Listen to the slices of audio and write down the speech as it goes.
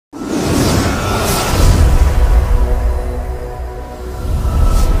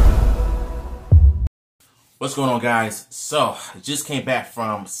What's going on, guys? So, I just came back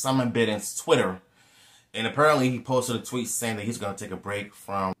from Bennett's Twitter, and apparently he posted a tweet saying that he's going to take a break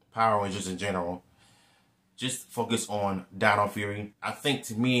from Power Rangers in general. Just focus on Dino Fury. I think,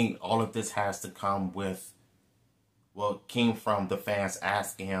 to me, all of this has to come with, well, came from the fans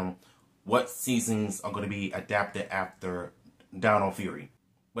asking him what seasons are going to be adapted after Dino Fury.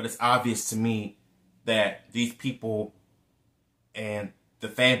 But it's obvious to me that these people and the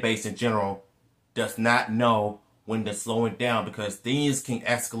fan base in general does not know when to slow it down, because things can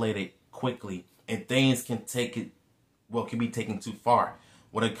escalate it quickly and things can take it, well, can be taken too far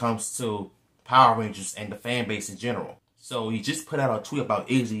when it comes to Power Rangers and the fan base in general. So he just put out a tweet about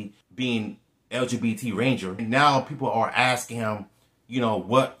Izzy being LGBT Ranger, and now people are asking him, you know,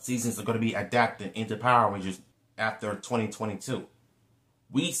 what seasons are going to be adapted into Power Rangers after 2022.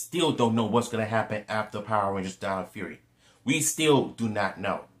 We still don't know what's going to happen after Power Rangers Dino Fury. We still do not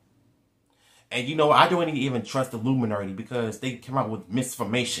know. And you know, I don't even trust the Illuminati because they come out with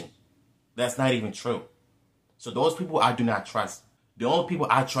misinformation. That's not even true. So those people I do not trust. The only people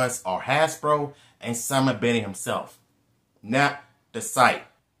I trust are Hasbro and Bennett himself, not the site.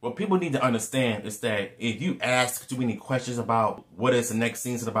 What people need to understand is that if you ask too many questions about what is the next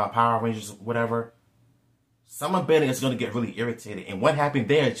season about Power Rangers, whatever, Bennett is going to get really irritated. And what happened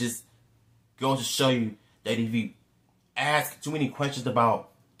there just goes to show you that if you ask too many questions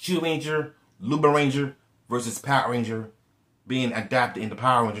about Q Ranger, Luma Ranger versus Power Ranger being adapted into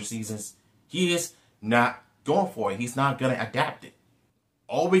Power Ranger seasons, he is not going for it. He's not going to adapt it.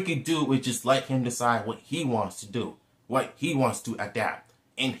 All we can do is just let him decide what he wants to do, what he wants to adapt.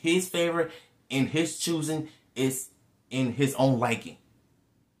 In his favor, in his choosing, is in his own liking.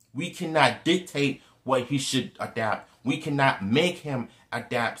 We cannot dictate what he should adapt. We cannot make him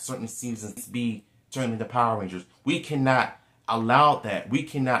adapt certain seasons to be turned into Power Rangers. We cannot allow that. We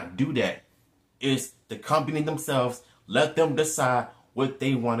cannot do that. It's the company themselves. Let them decide what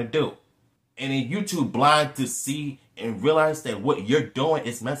they want to do. And if you're too blind to see and realize that what you're doing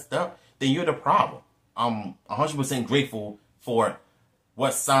is messed up, then you're the problem. I'm 100% grateful for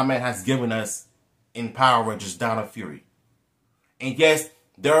what Simon has given us in Power Rangers Dino Fury. And yes,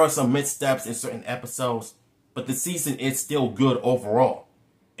 there are some missteps in certain episodes, but the season is still good overall,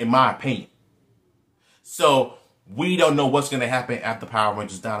 in my opinion. So, we don't know what's going to happen after Power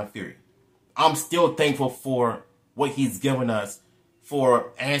Rangers Dino Fury. I'm still thankful for what he's given us,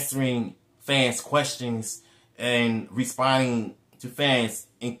 for answering fans' questions and responding to fans,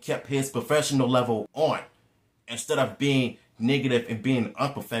 and kept his professional level on instead of being negative and being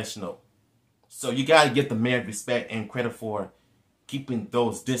unprofessional. So you got to give the man respect and credit for keeping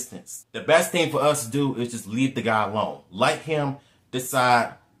those distance. The best thing for us to do is just leave the guy alone. Let him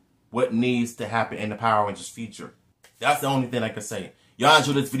decide what needs to happen in the Power Rangers future. That's the only thing I can say. Y'all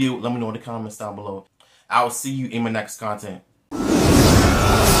enjoyed this video. Let me know in the comments down below. I will see you in my next content.